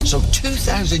So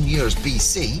 2,000 years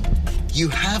BC, you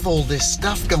have all this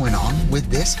stuff going on with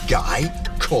this guy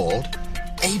called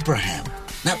Abraham.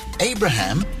 Now,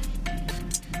 Abraham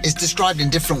is described in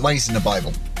different ways in the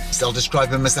Bible. They'll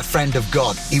describe him as a friend of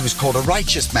God. He was called a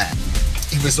righteous man.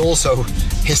 He was also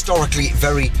historically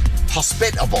very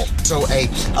hospitable, so a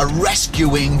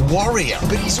rescuing warrior.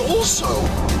 But he's also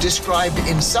described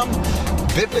in some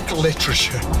biblical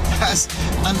literature as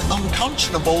an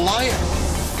unconscionable liar.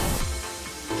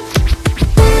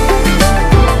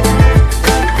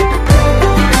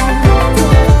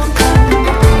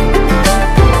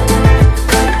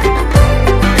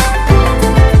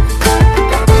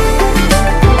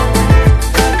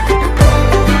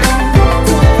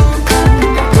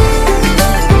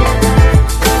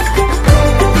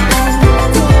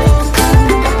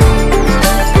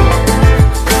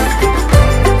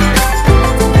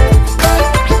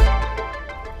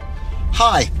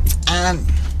 Hi, and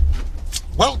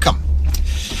welcome.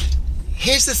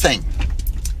 Here's the thing.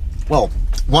 Well,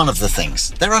 one of the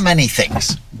things. There are many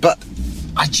things, but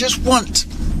I just want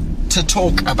to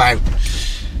talk about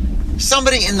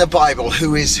somebody in the Bible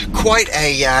who is quite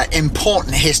a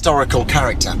important historical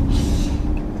character.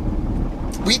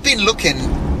 We've been looking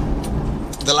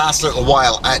the last little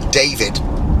while at David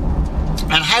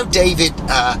and how David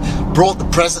brought the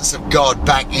presence of God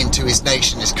back into his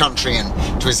nation, his country,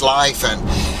 and to his life, and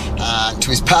to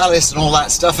his palace and all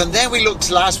that stuff. And then we looked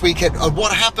last week at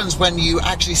what happens when you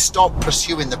actually stop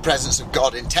pursuing the presence of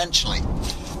God intentionally.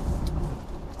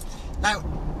 Now,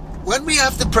 when we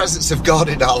have the presence of God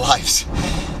in our lives,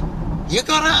 you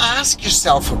got to ask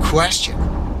yourself a question.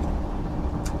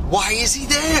 Why is he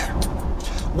there?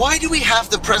 Why do we have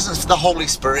the presence of the Holy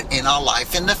Spirit in our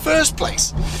life in the first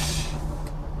place?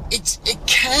 It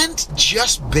can't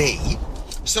just be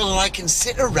so that I can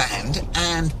sit around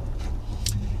and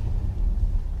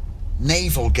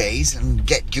navel gaze and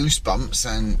get goosebumps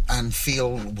and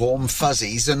feel warm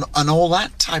fuzzies and all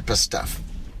that type of stuff.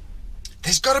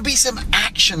 There's got to be some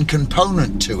action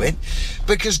component to it,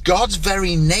 because God's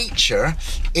very nature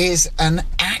is an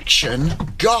action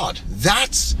God.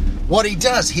 That's what he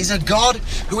does. He's a God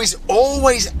who is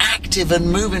always active and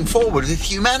moving forward with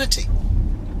humanity.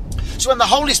 So when the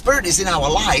Holy Spirit is in our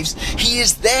lives, he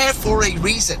is there for a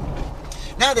reason.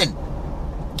 Now then,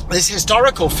 this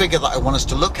historical figure that I want us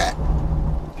to look at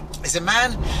is a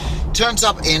man turns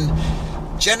up in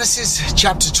Genesis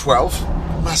chapter 12.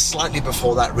 Well, slightly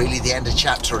before that, really, the end of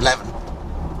chapter 11.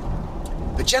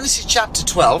 But Genesis chapter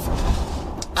 12,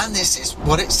 and this is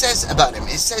what it says about him.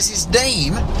 It says his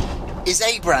name is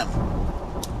Abram.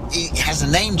 He has a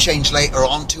name change later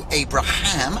on to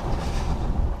Abraham.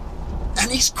 And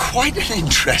he's quite an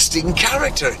interesting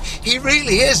character. He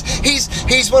really is.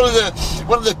 He's one of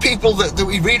the people that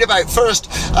we read about first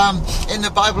in the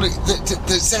Bible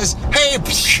that says, "Hey,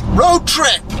 road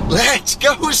trip, let's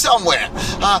go somewhere.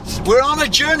 We're on a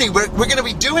journey. We're going to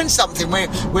be doing something.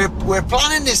 We're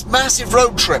planning this massive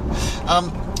road trip."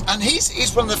 And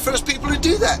he's one of the first people to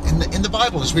do that in the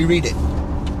Bible as we read it.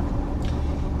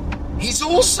 He's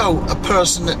also a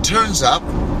person that turns up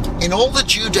in all the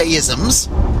Judaisms.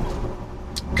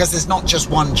 Because there's not just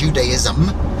one Judaism,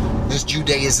 there's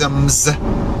Judaisms.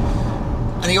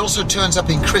 And he also turns up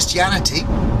in Christianity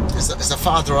as a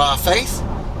father of our faith,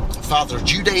 a father of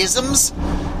Judaisms,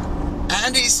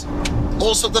 and he's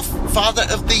also the father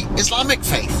of the Islamic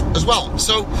faith as well.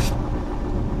 So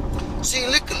you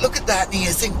look at that and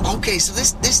you think, okay, so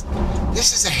this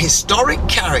is a historic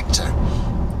character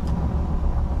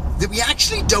that we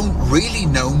actually don't really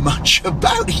know much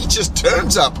about. He just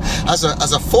turns up as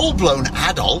a full-blown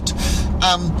adult,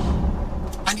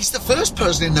 and he's the first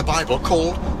person in the Bible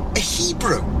called a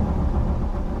Hebrew.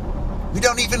 We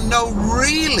don't even know,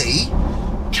 really,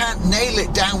 can't nail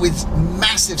it down with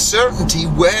massive certainty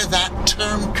where that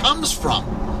term comes from.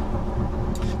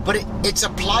 But it's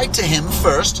applied to him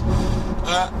first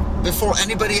before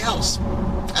anybody else.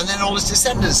 And then all his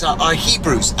descendants are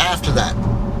Hebrews after that.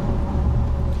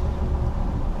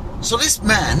 So this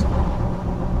man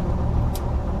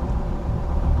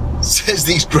says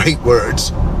these great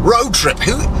words. Road trip.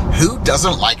 Who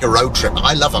doesn't like a road trip?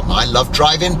 I love them. I love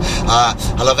driving.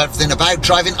 I love everything about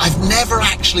driving. I've never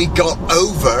actually got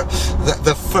over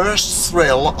the first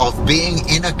thrill of being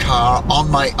in a car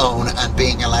on my own and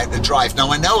being allowed to drive.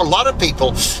 Now, I know a lot of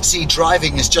people see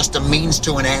driving as just a means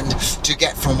to an end to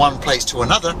get from one place to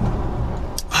another.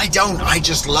 I don't. I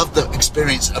just love the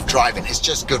experience of driving. It's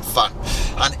just good fun.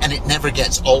 And it never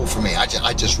gets old for me.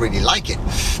 I just really like it.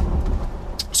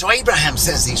 So Abraham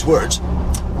says these words,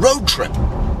 road trip.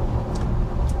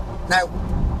 Now,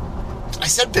 I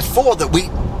said before that we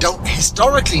don't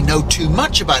historically know too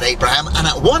much about Abraham, and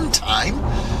at one time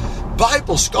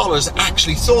Bible scholars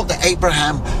actually thought that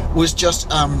Abraham was just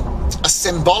a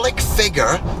symbolic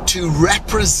figure to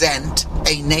represent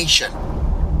a nation.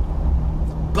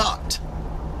 But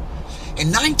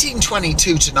in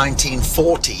 1922 to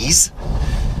 1940s,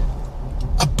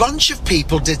 a bunch of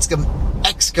people did some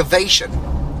excavation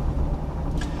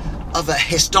of a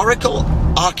historical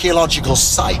archaeological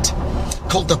site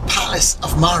called the Palace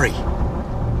of Mari.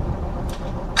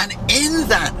 And in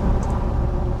that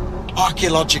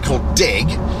archaeological dig,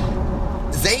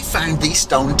 they found these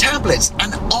stone tablets,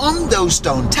 and on those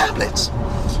stone tablets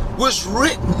was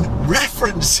written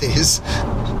references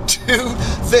to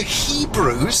the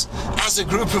Hebrews as a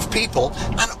group of people,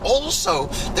 and also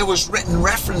there was written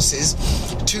references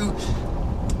to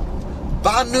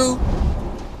Banu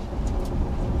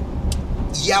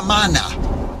Yamana,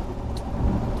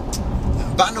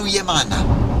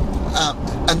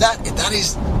 and that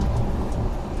is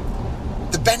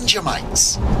the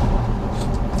Benjamites,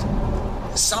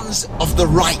 sons of the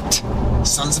right,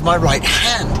 sons of my right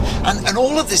hand, and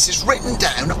all of this is written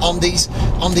down on these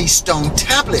stone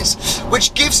tablets,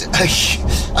 which gives a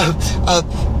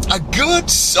good,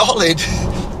 solid,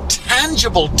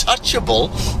 tangible, touchable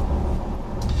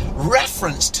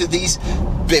reference to these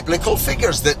biblical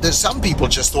figures that some people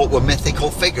just thought were mythical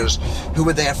figures who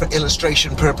were there for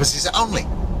illustration purposes only.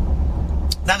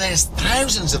 Now there's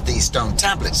thousands of these stone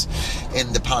tablets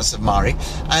in the Palace of Mari,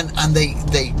 and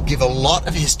they give a lot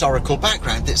of historical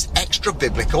background that's extra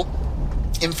biblical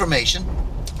information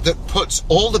that puts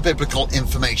all the biblical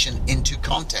information into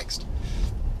context.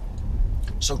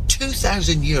 So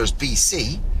 2,000 years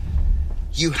BC,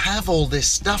 you have all this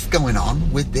stuff going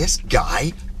on with this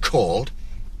guy called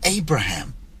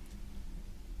Abraham.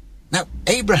 Now,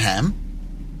 Abraham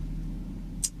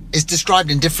is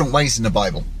described in different ways in the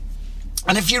Bible.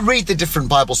 And if you read the different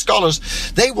Bible scholars,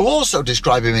 they will also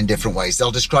describe him in different ways.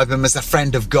 They'll describe him as a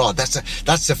friend of God. That's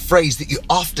a phrase that you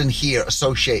often hear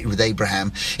associated with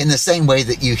Abraham, in the same way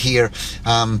that you hear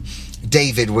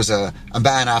David was a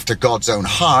man after God's own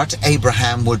heart.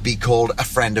 Abraham would be called a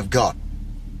friend of God.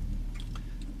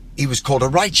 He was called a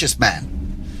righteous man.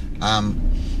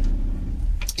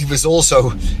 He was also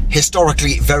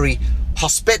historically very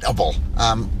hospitable.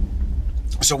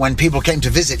 So when people came to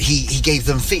visit, he gave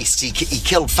them feasts. He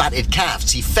killed fatted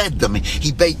calves. He fed them.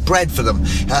 He baked bread for them,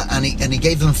 and he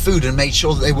gave them food and made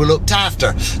sure that they were looked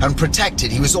after and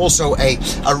protected. He was also a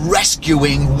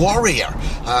rescuing warrior.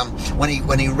 When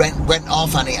he went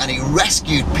off and he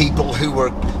rescued people who were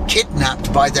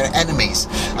kidnapped by their enemies.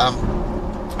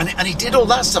 And he did all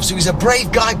that stuff. So he's a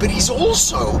brave guy, but he's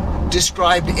also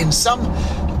described in some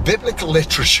biblical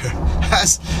literature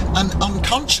as an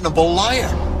unconscionable liar,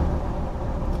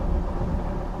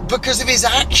 because of his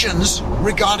actions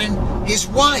regarding his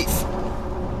wife.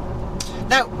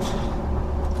 Now,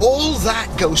 all that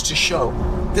goes to show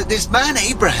that this man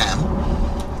Abraham,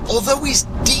 although he's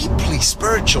deeply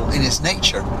spiritual in his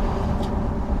nature,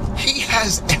 he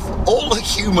has all the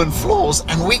human flaws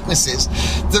and weaknesses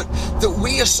that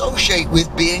we associate with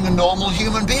being a normal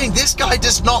human being. This guy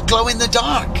does not glow in the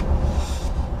dark.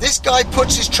 This guy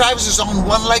puts his trousers on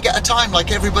one leg at a time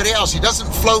like everybody else. He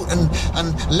doesn't float and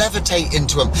levitate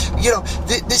into them. You know,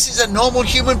 this is a normal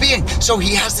human being. So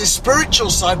he has this spiritual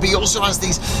side, but he also has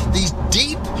these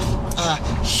deep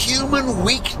human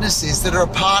weaknesses that are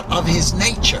a part of his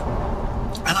nature.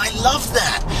 And I love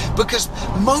that, because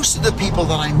most of the people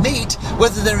that I meet,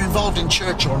 whether they're involved in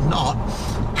church or not,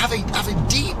 have a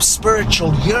deep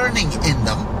spiritual yearning in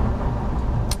them,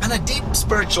 and a deep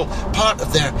spiritual part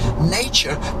of their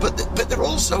nature, but they're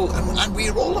also, and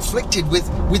we're all afflicted with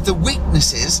the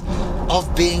weaknesses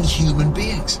of being human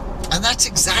beings. And that's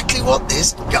exactly what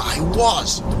this guy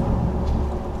was.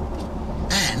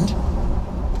 And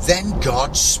then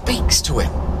God speaks to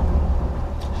him.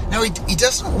 Now, he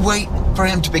doesn't wait for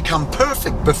him to become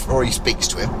perfect before he speaks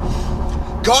to him.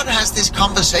 God has this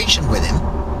conversation with him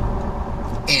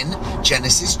in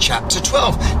Genesis chapter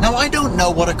 12. Now, I don't know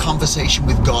what a conversation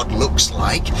with God looks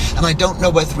like, and I don't know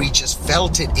whether he just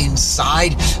felt it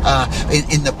inside,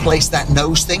 in the place that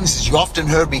knows things. As you often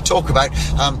heard me talk about,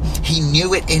 he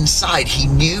knew it inside. He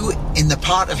knew in the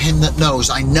part of him that knows.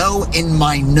 I know in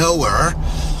my knower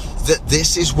that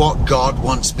this is what God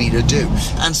wants me to do.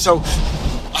 And so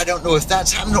I don't know if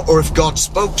that's happened or if God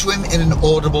spoke to him in an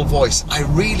audible voice. I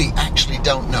really actually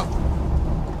don't know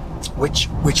which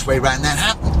way around that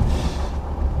happened.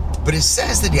 But it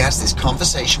says that he has this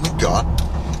conversation with God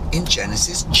in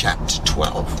Genesis chapter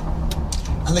 12.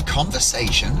 And the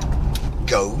conversation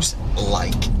goes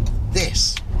like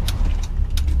this.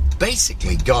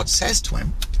 basically God says to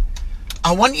him,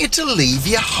 I want you to leave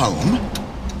your home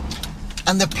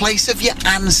and the place of your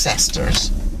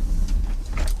ancestors,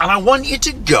 and I want you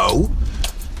to go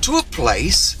to a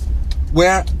place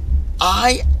where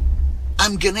I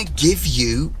am going to give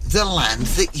you the land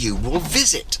that you will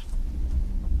visit.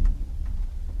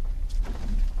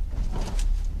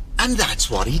 And that's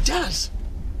what he does.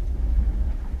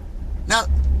 Now,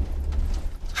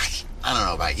 I don't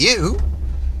know about you,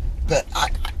 but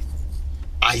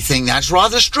I think that's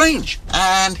rather strange.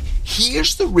 And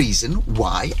here's the reason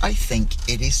why I think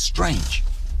it is strange.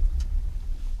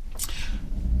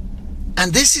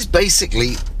 And this is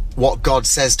basically what God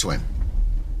says to him.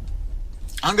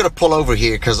 I'm going to pull over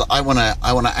here because I want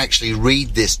to actually read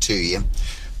this to you,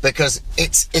 because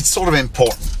it's sort of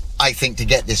important, I think, to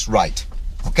get this right.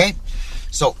 Okay?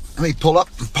 So let me pull up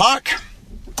and park.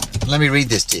 Let me read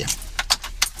this to you,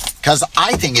 because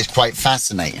I think it's quite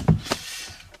fascinating.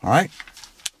 All right?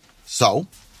 So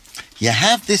you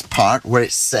have this part where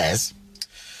it says,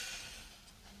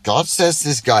 God says to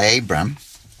this guy, Abram,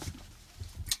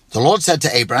 the Lord said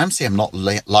to Abraham, see, I'm not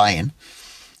lying,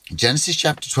 Genesis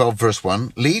chapter 12, verse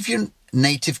 1, leave your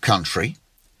native country,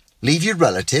 leave your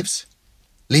relatives,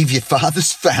 leave your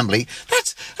father's family.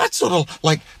 That's sort of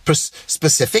like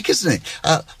specific, isn't it?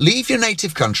 Leave your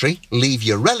native country, leave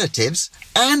your relatives,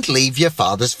 and leave your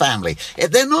father's family.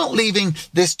 They're not leaving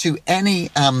this to any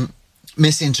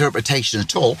misinterpretation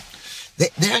at all.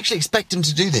 They actually expect him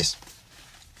to do this.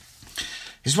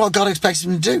 This is what God expects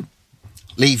him to do.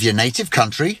 Leave your native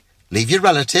country, leave your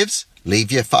relatives,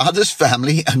 leave your father's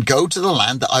family, and go to the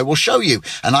land that I will show you.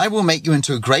 And I will make you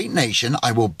into a great nation.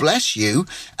 I will bless you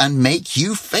and make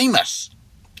you famous.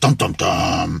 Dum, dum,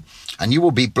 dum. And you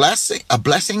will be a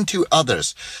blessing to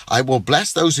others. I will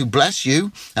bless those who bless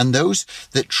you, and those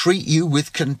that treat you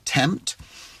with contempt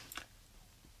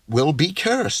will be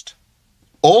cursed.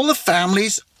 All the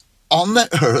families on the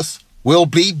earth will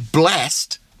be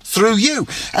blessed through you.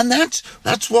 And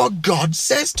that's what God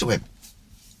says to him.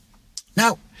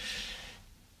 Now,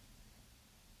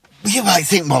 you might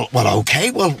think, well, okay,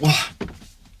 well,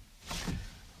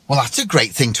 that's a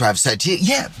great thing to have said to you.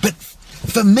 Yeah, but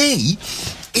for me,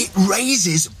 it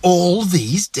raises all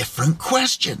these different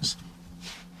questions.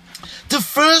 The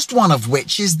first one of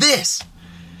which is this: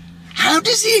 how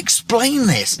does he explain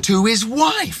this to his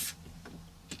wife?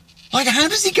 Like, how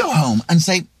does he go home and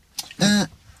say,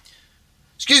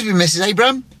 excuse me, Mrs.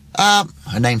 Abram,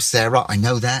 her name's Sarah, I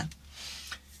know that.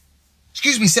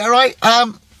 Excuse me, Sarah,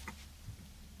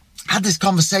 had this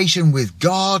conversation with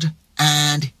God,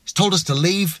 and he's told us to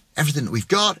leave everything that we've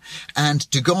got and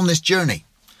to go on this journey.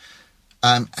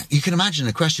 You can imagine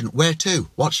the question, where to?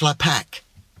 What shall I pack?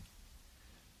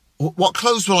 What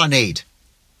clothes will I need?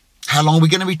 How long are we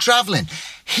going to be traveling?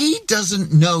 He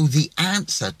doesn't know the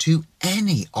answer to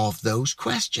any of those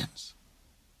questions.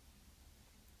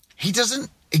 He doesn't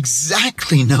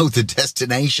exactly know the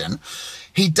destination.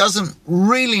 He doesn't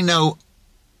really know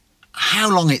how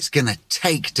long it's going to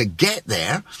take to get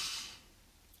there.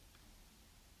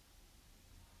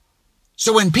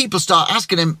 So when people start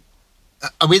asking him,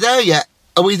 are we there yet?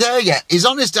 Are we there yet? His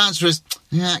honest answer is,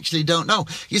 I actually don't know.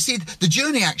 You see, the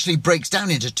journey actually breaks down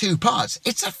into two parts.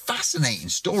 It's a fascinating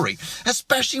story,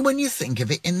 especially when you think of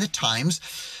it in the times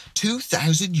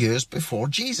 2,000 years before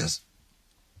Jesus.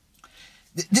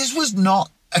 This was not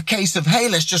a case of, hey,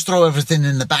 let's just throw everything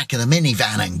in the back of the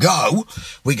minivan and go.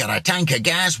 We got a tank of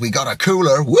gas, we got a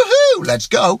cooler, woohoo, let's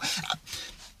go.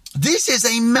 This is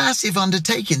a massive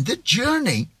undertaking. The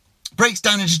journey breaks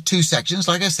down into two sections,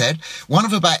 like I said, one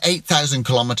of about 8,000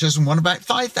 kilometers and one about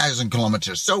 5,000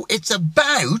 kilometers. So it's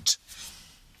about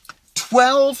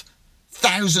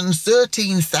 12,000,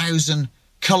 13,000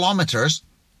 kilometers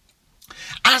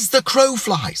as the crow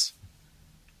flies.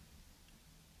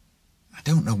 I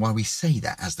don't know why we say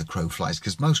that, as the crow flies,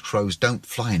 because most crows don't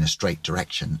fly in a straight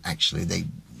direction. Actually, they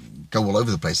go all over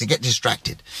the place. They get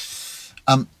distracted.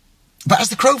 But as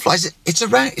the crow flies,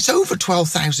 it's over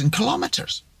 12,000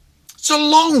 kilometers. It's a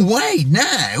long way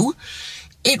now.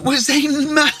 It was a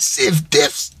massive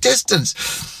distance.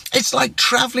 It's like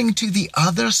traveling to the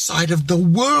other side of the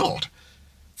world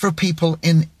for people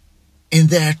in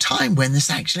their time when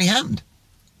this actually happened.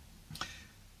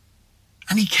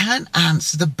 And he can't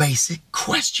answer the basic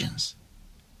questions.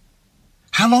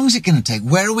 How long is it going to take?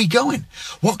 Where are we going?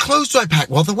 What clothes do I pack?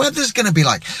 What the weather's going to be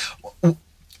like?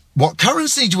 What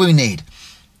currency do we need?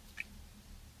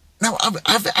 Now,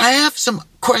 I have some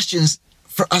questions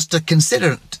for us to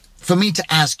consider, for me to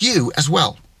ask you as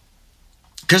well.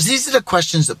 Because these are the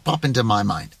questions that pop into my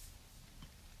mind.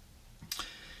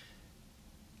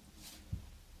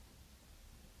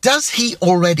 Does he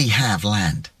already have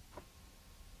land?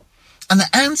 And the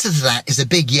answer to that is a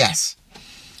big yes.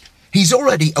 He's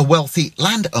already a wealthy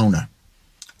landowner.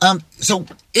 So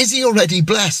is he already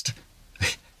blessed?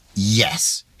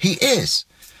 Yes, he is.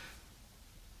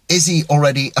 Is he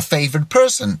already a favored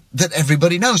person that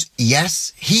everybody knows?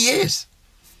 Yes, he is.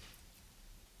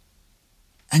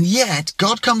 And yet,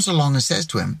 God comes along and says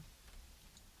to him,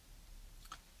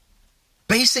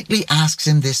 basically asks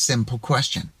him this simple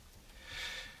question.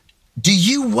 Do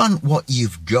you want what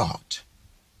you've got?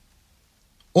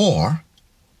 Or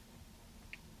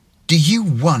do you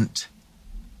want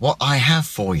what I have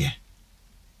for you?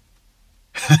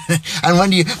 And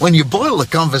when you boil the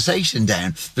conversation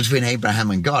down between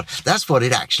Abraham and God, that's what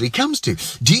it actually comes to.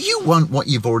 Do you want what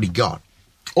you've already got?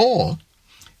 Or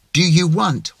do you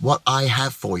want what I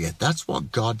have for you? That's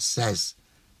what God says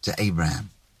to Abraham.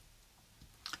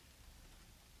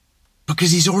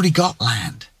 Because he's already got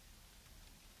land.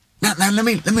 Now let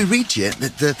me read to you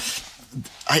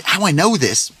how I know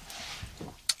this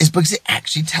is because it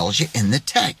actually tells you in the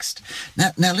text.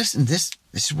 Now listen, this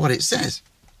is what it says.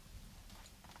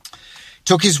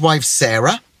 Took his wife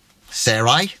Sarai,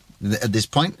 at this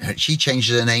point, she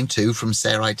changed her name too from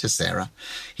Sarai to Sarah.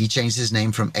 He changed his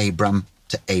name from Abram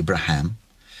to Abraham.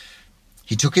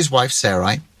 He took his wife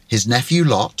Sarai, his nephew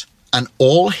Lot, and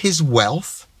all his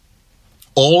wealth,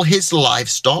 all his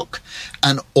livestock,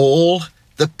 and all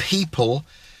the people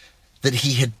that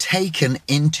he had taken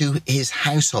into his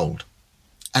household,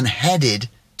 and headed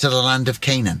to the land of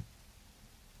Canaan.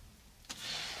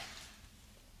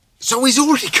 So he's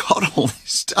already got all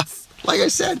this stuff. Like I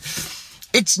said,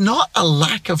 it's not a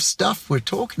lack of stuff we're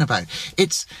talking about.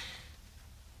 It's,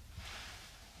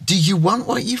 do you want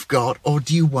what you've got, or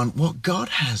do you want what God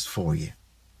has for you?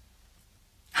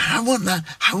 I want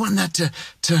that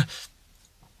to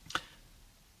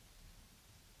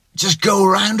just go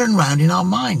round and round in our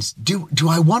minds. Do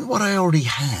I want what I already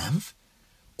have,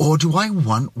 or do I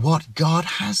want what God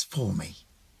has for me?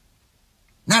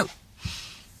 Now,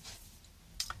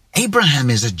 Abraham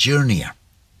is a journeyer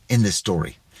in this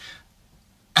story.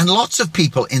 And lots of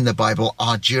people in the Bible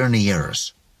are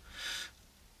journeyers.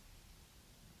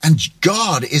 And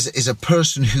God is a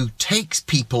person who takes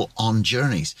people on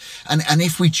journeys. And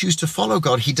if we choose to follow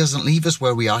God, he doesn't leave us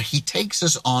where we are. He takes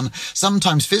us on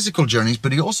sometimes physical journeys,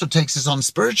 but he also takes us on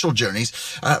spiritual journeys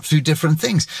through different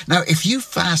things. Now, if you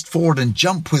fast forward and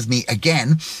jump with me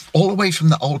again, all the way from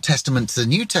the Old Testament to the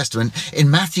New Testament,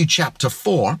 in Matthew chapter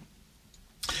 4,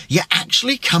 you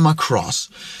actually come across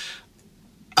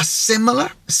a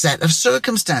similar set of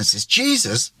circumstances.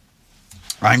 Jesus,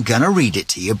 I'm going to read it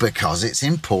to you because it's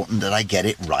important that I get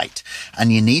it right.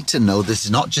 And you need to know this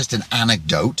is not just an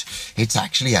anecdote. It's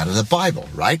actually out of the Bible,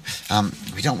 right?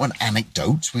 We don't want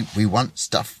anecdotes. We want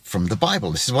stuff from the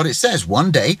Bible. This is what it says.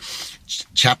 One day,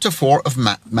 chapter 4 of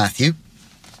Matthew,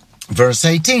 verse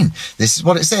 18. This is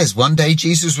what it says. One day,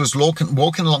 Jesus was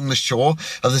walking along the shore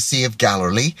of the Sea of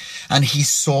Galilee, and he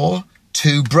saw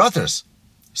two brothers,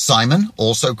 Simon,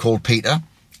 also called Peter,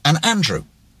 and Andrew.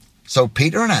 So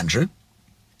Peter and Andrew,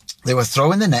 they were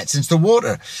throwing the nets into the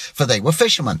water, for they were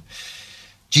fishermen.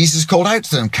 Jesus called out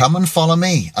to them, "Come and follow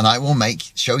me, and I will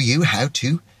show you how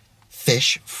to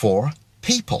fish for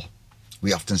people."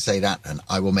 We often say that, and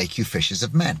I will make you fishers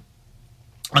of men.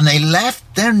 And they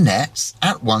left their nets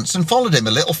at once and followed him.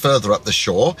 A little further up the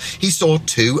shore, he saw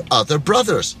two other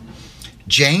brothers,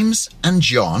 James and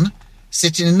John,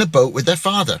 sitting in the boat with their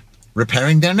father,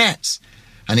 repairing their nets.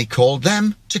 And he called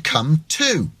them to come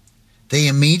too. They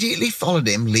immediately followed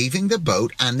him, leaving the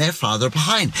boat and their father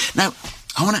behind. Now,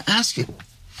 I want to ask you,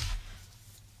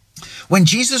 when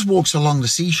Jesus walks along the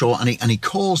seashore and he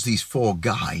calls these four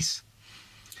guys,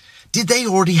 did they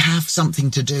already have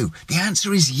something to do? The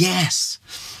answer is yes.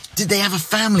 Did they have a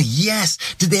family? Yes.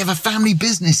 Did they have a family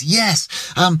business? Yes.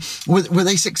 Were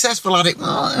they successful at it?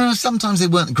 Well, sometimes they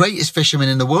weren't the greatest fishermen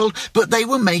in the world, but they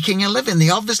were making a living. They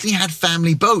obviously had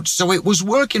family boats, so it was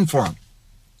working for them.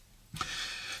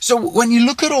 So when you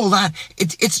look at all that,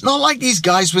 it's not like these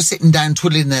guys were sitting down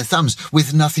twiddling their thumbs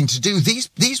with nothing to do.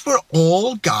 These were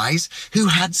all guys who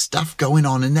had stuff going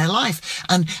on in their life.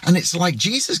 And it's like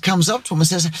Jesus comes up to them and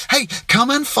says, "Hey,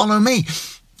 come and follow me."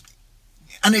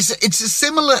 And it's a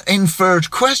similar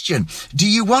inferred question. Do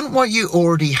you want what you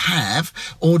already have,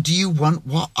 or do you want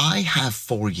what I have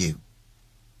for you?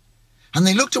 And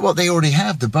they looked at what they already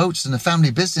have, the boats and the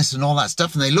family business and all that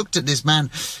stuff. And they looked at this man,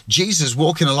 Jesus,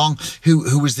 walking along,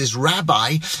 who was this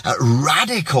rabbi,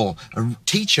 radical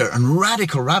teacher and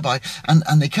radical rabbi.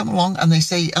 And they come along and they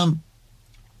say,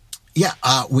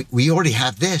 we already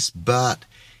have this, but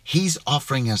he's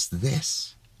offering us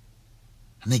this.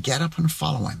 And they get up and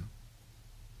follow him.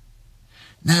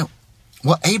 Now,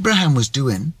 what Abraham was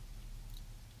doing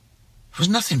There was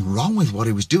nothing wrong with what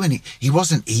he was doing. He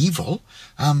wasn't evil.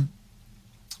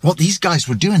 What these guys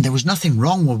were doing, there was nothing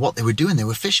wrong with what they were doing. They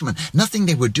were fishermen. Nothing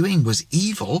they were doing was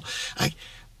evil.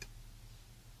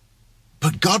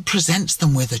 But God presents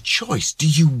them with a choice. Do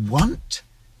you want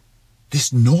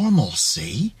this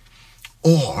normalcy,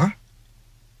 or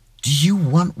do you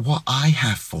want what I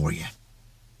have for you?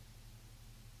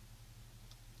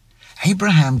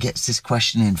 Abraham gets this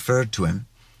question inferred to him.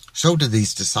 So do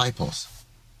these disciples.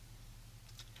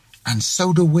 And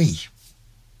so do we.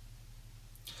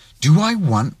 Do I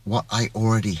want what I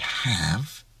already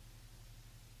have,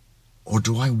 or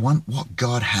do I want what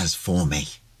God has for me?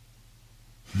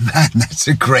 Man, that's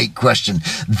a great question.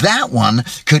 That one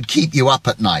could keep you up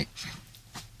at night.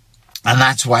 And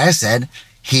that's why I said,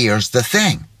 here's the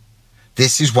thing.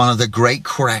 This is one of the great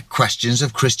questions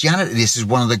of Christianity. This is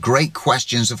one of the great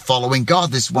questions of following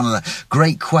God. This is one of the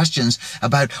great questions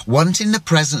about wanting the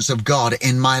presence of God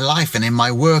in my life and in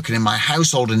my work and in my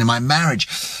household and in my marriage.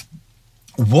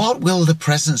 What will the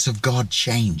presence of God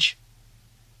change?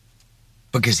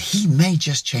 Because he may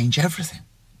just change everything.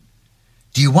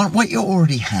 Do you want what you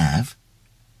already have,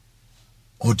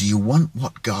 or do you want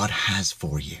what God has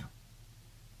for you?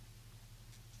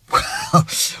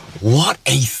 What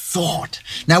a thought.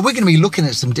 Now, we're going to be looking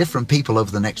at some different people over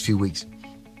the next few weeks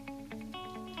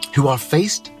who are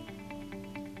faced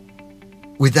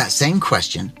with that same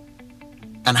question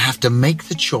and have to make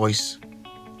the choice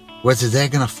whether they're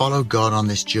going to follow God on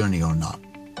this journey or not.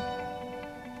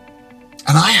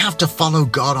 And I have to follow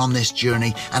God on this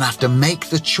journey and have to make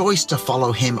the choice to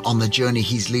follow him on the journey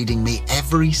he's leading me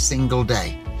every single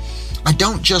day. I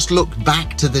don't just look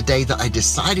back to the day that I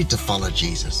decided to follow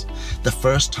Jesus the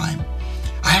first time.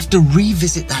 I have to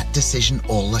revisit that decision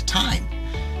all the time.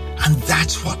 And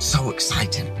that's what's so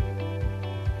exciting.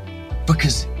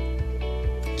 Because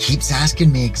he keeps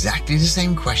asking me exactly the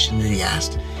same question that he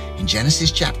asked in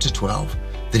Genesis chapter 12,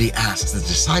 that he asked the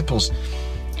disciples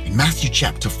in Matthew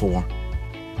chapter 4,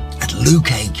 at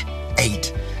Luke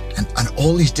 8, and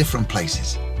all these different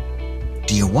places.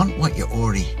 Do you want what you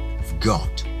already have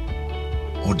got?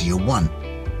 Or do you want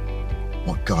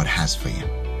what God has for you?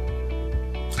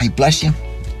 Hey, bless you.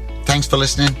 Thanks for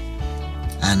listening.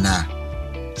 And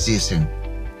see you soon.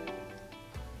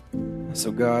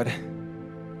 So God,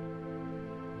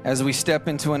 as we step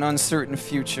into an uncertain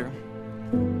future,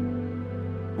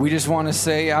 we just want to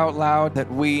say out loud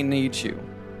that we need you.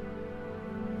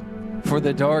 For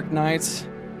the dark nights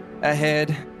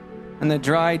ahead and the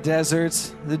dry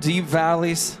deserts, the deep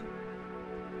valleys,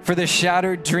 for the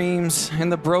shattered dreams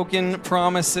and the broken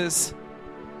promises.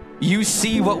 You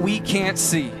see what we can't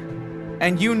see,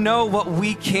 and you know what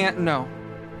we can't know,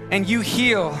 and you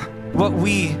heal what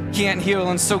we can't heal.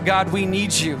 And so God, we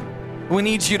need you. We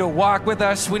need you to walk with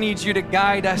us, we need you to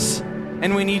guide us,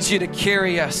 and we need you to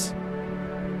carry us.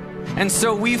 And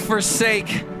so we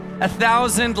forsake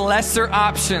 1,000 lesser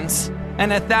options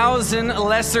and 1,000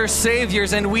 lesser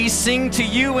saviors, and we sing to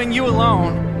you and you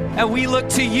alone, and we look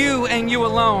to you and you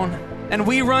alone, and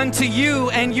we run to you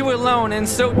and you alone. And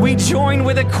so we join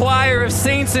with a choir of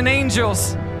saints and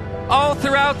angels all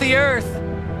throughout the earth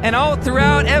and all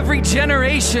throughout every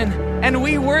generation, and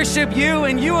we worship you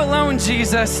and you alone,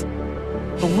 Jesus.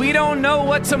 We don't know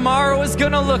what tomorrow is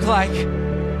gonna look like,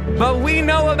 but we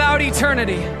know about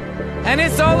eternity. And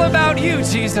it's all about you,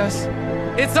 Jesus.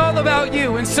 It's all about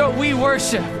you. And so we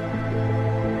worship.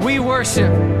 We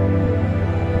worship.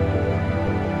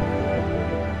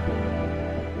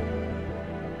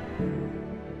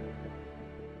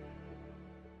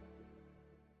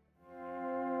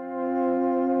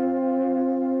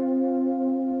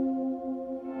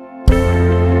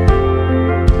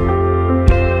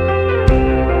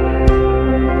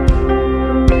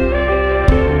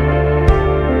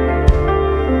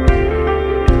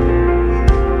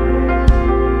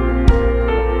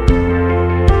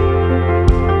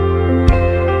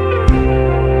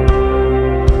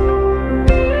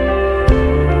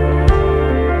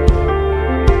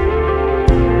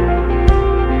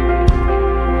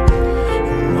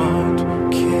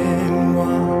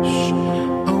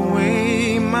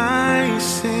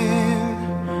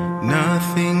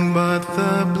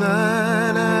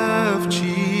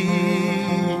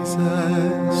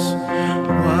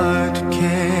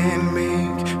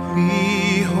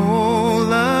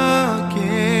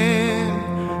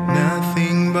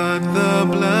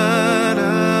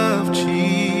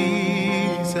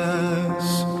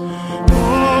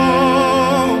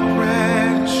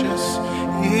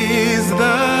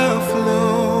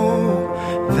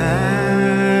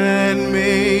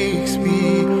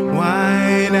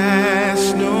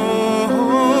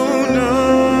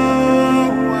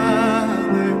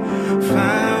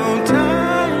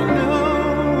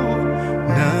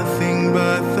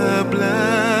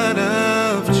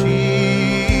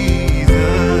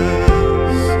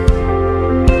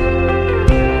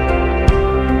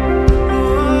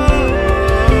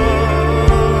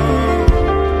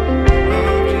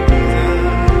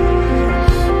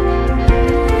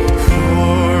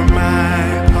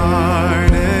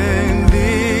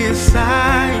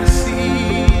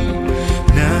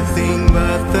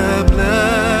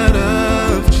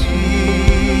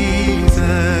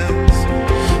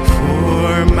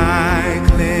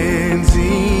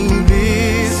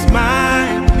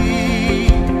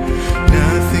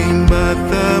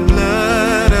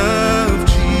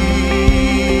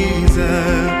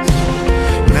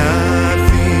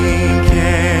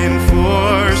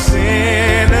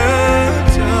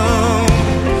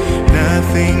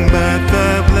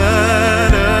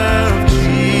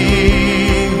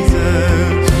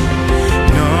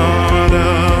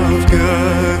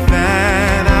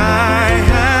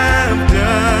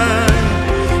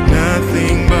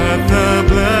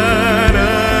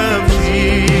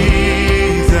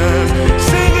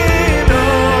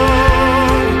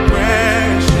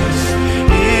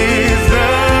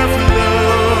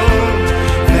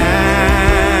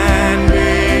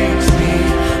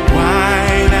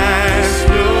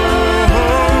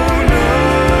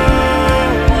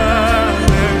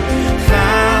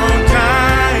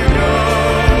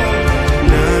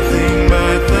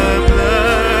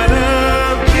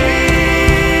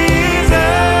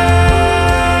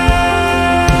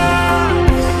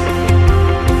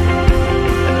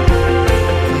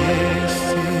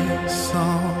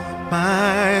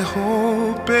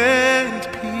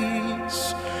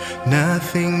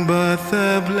 nothing but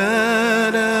the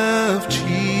blood of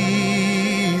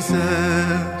Jesus.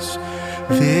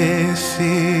 This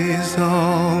is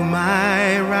all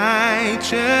my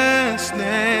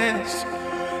righteousness,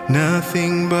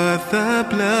 nothing but the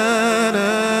blood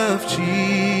of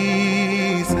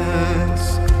Jesus.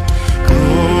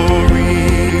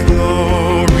 Glory,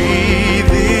 glory,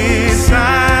 this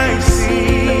I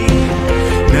see,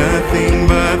 nothing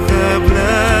but the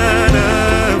blood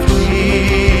of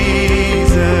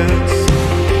Jesus.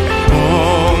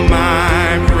 All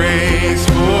my praise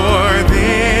for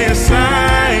this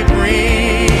I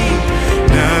bring,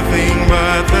 nothing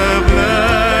but the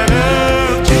blood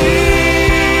of Jesus.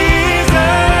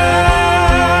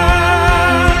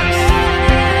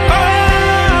 Oh,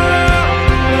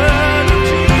 blood of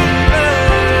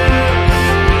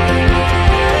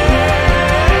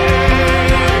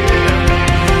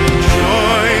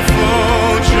joyful,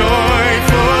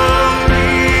 joyful, we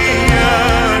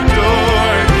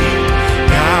adore thee,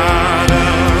 God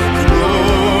of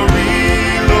glory,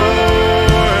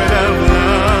 Lord of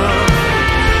love.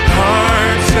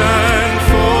 Hearts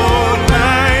unfold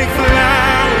like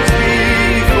flowers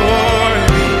before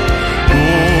thee,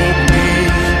 opening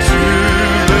to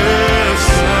the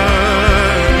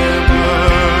sun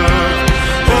above.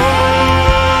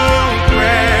 Oh,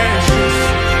 precious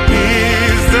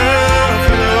is the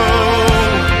flow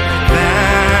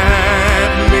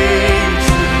that makes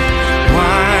me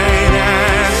white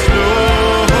as snow.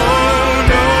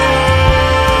 No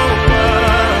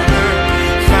other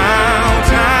fount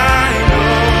I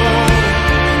know,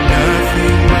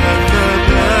 nothing but the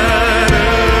blood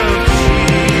of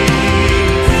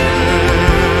Jesus.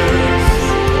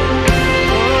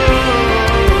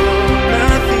 Oh,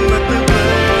 nothing but the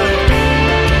blood.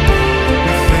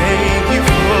 We thank you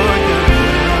for your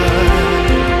blood.